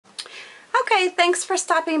Okay, thanks for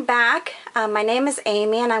stopping back. My name is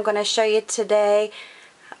Amy and I'm going to show you today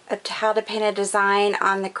how to paint a design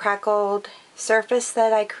on the crackled surface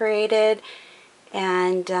that I created.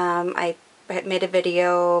 And I made a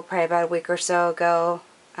video probably about a week or so ago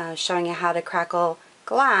showing you how to crackle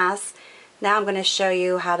glass. Now I'm going to show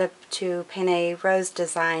you how to paint a rose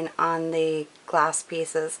design on the glass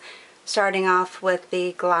pieces. Starting off with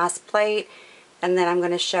the glass plate, and then I'm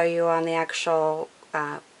going to show you on the actual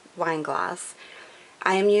wine glass.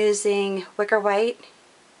 I am using wicker white,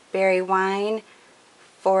 berry wine,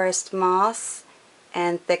 forest moss,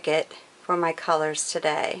 and thicket for my colors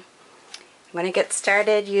today. I'm going to get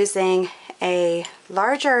started using a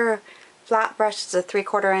larger flat brush. It's a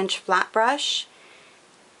 3/4 inch flat brush,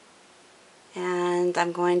 and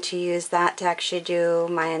I'm going to use that to actually do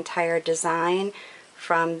my entire design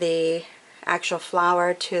from the actual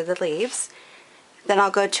flower to the leaves. Then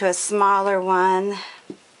I'll go to a smaller one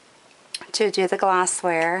to do the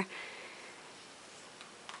glassware,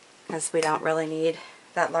 because we don't really need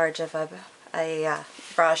that large of a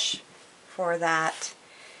brush for that.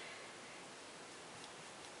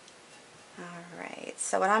 Alright,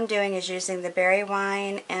 so what I'm doing is using the berry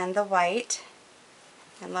wine and the white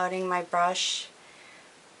and loading my brush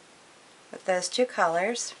with those two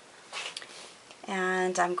colors.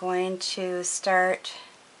 And I'm going to start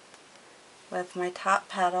with my top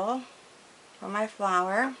petal for my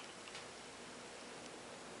flower.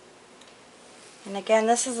 And again,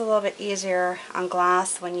 this is a little bit easier on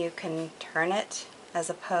glass when you can turn it, as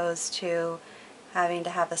opposed to having to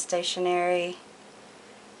have a stationary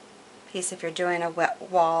piece if you're doing a wet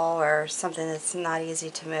wall or something that's not easy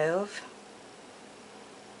to move.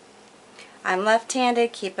 I'm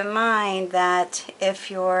left-handed. Keep in mind that if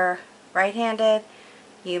you're right-handed,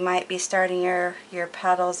 you might be starting your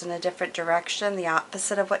petals in a different direction, the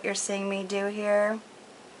opposite of what you're seeing me do here.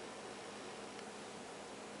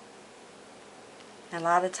 A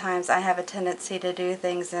lot of times I have a tendency to do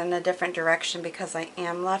things in a different direction because I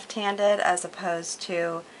am left-handed as opposed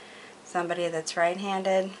to somebody that's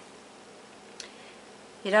right-handed.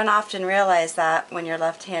 You don't often realize that when you're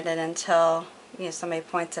left-handed until somebody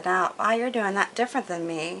points it out. Wow, you're doing that different than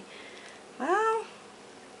me. Well,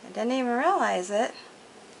 I didn't even realize it.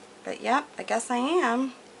 But yep, I guess I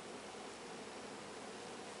am.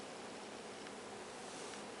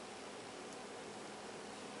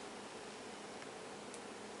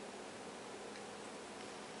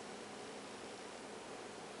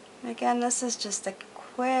 Again, this is just a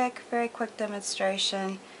very quick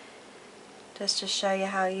demonstration just to show you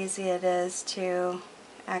how easy it is to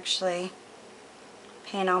actually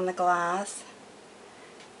paint on the glass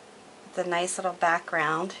with a nice little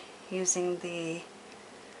background using the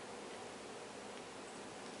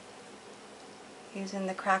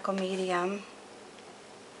crackle medium.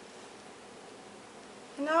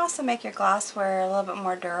 And it'll also make your glassware a little bit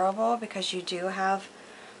more durable because you do have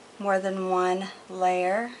more than one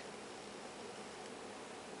layer.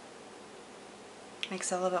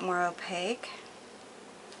 Makes it a little bit more opaque.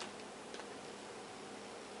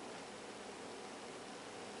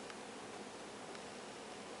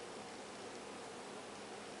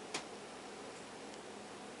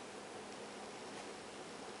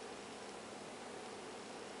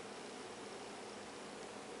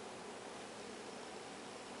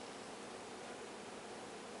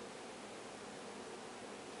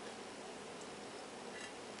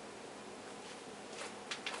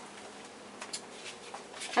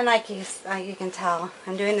 And like you can tell,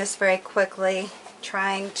 I'm doing this very quickly,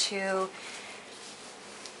 trying to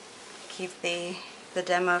keep the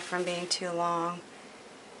demo from being too long.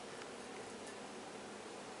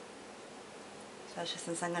 Especially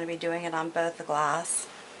since I'm going to be doing it on both the glass.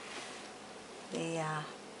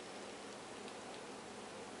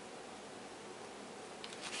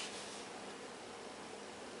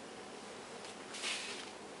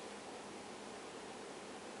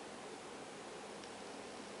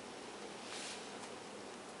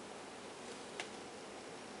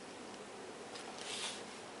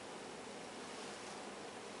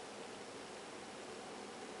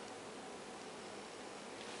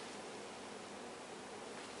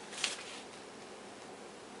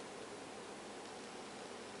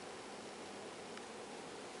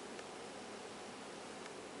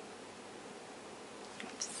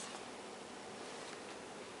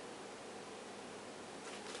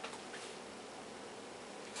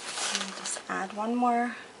 Just add one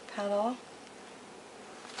more petal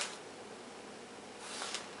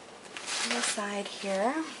to the side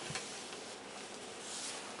here.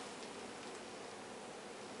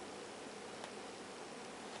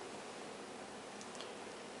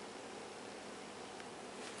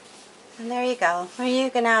 And there you go. I mean,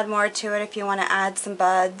 you can add more to it if you want to add some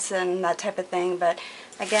buds and that type of thing, but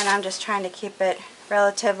again, I'm just trying to keep it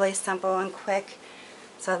relatively simple and quick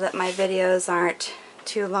so that my videos aren't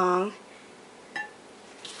too long.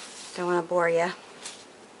 Don't want to bore you.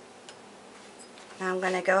 Now I'm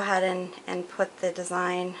going to go ahead and put the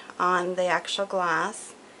design on the actual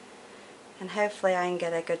glass, and hopefully I can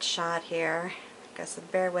get a good shot here. I guess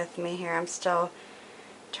bear with me here. I'm still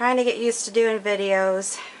trying to get used to doing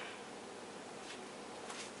videos.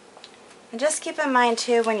 And just keep in mind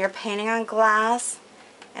too, when you're painting on glass,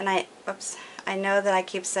 and I know that I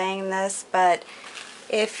keep saying this, but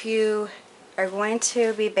if you are going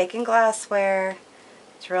to be baking glassware,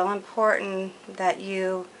 it's real important that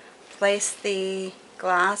you place the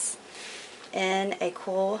glass in a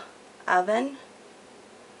cool oven,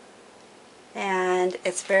 and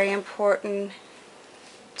it's very important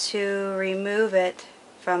to remove it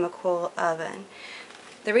from a cool oven.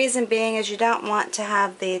 The reason being is you don't want to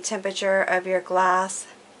have the temperature of your glass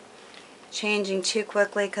changing too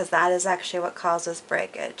quickly, because that is actually what causes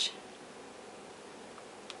breakage.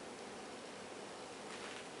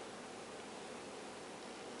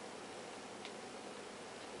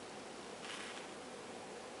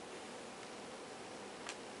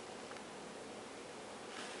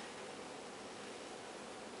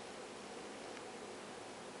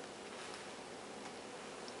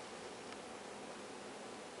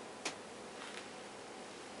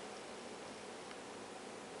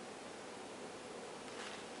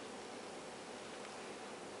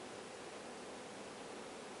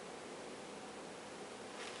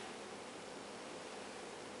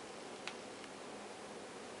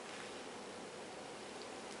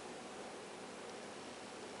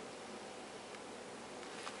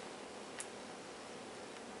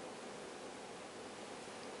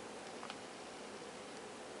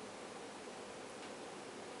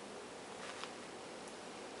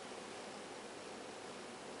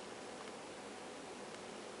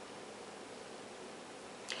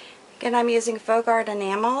 Again, I'm using Folk Art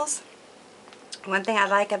enamels. One thing I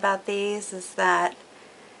like about these is that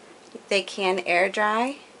they can air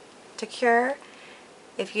dry to cure.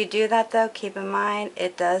 If you do that though, keep in mind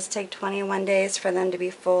it does take 21 days for them to be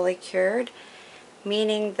fully cured,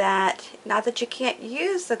 meaning that not that you can't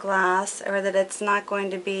use the glass or that it's not going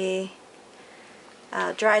to be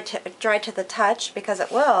dry to the touch, because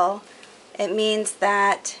it will. It means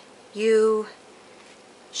that you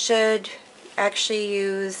should actually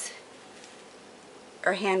use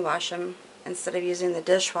or hand wash them instead of using the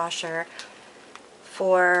dishwasher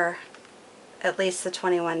for at least the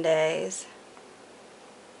 21 days.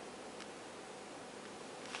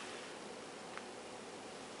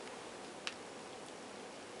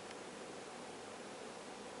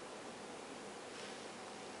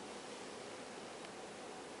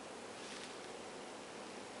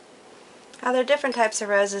 Now there are different types of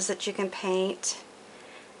roses that you can paint.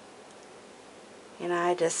 You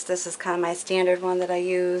know, this is kind of my standard one that I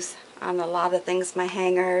use on a lot of things, my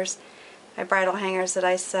hangers, my bridal hangers that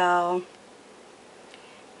I sell.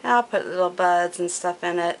 And I'll put little buds and stuff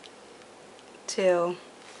in it too.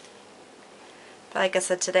 But like I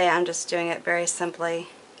said, today I'm just doing it very simply,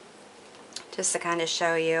 just to kind of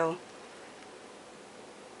show you.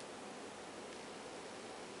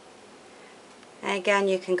 And again,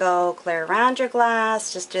 you can go clear around your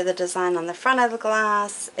glass, just do the design on the front of the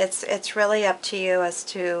glass. It's really up to you as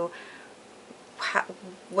to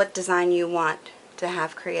what design you want to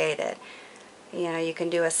have created. You know, you can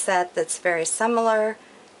do a set that's very similar.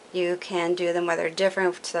 You can do them where they're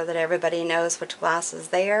different so that everybody knows which glass is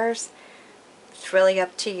theirs. It's really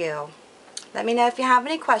up to you. Let me know if you have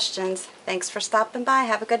any questions. Thanks for stopping by.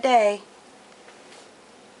 Have a good day.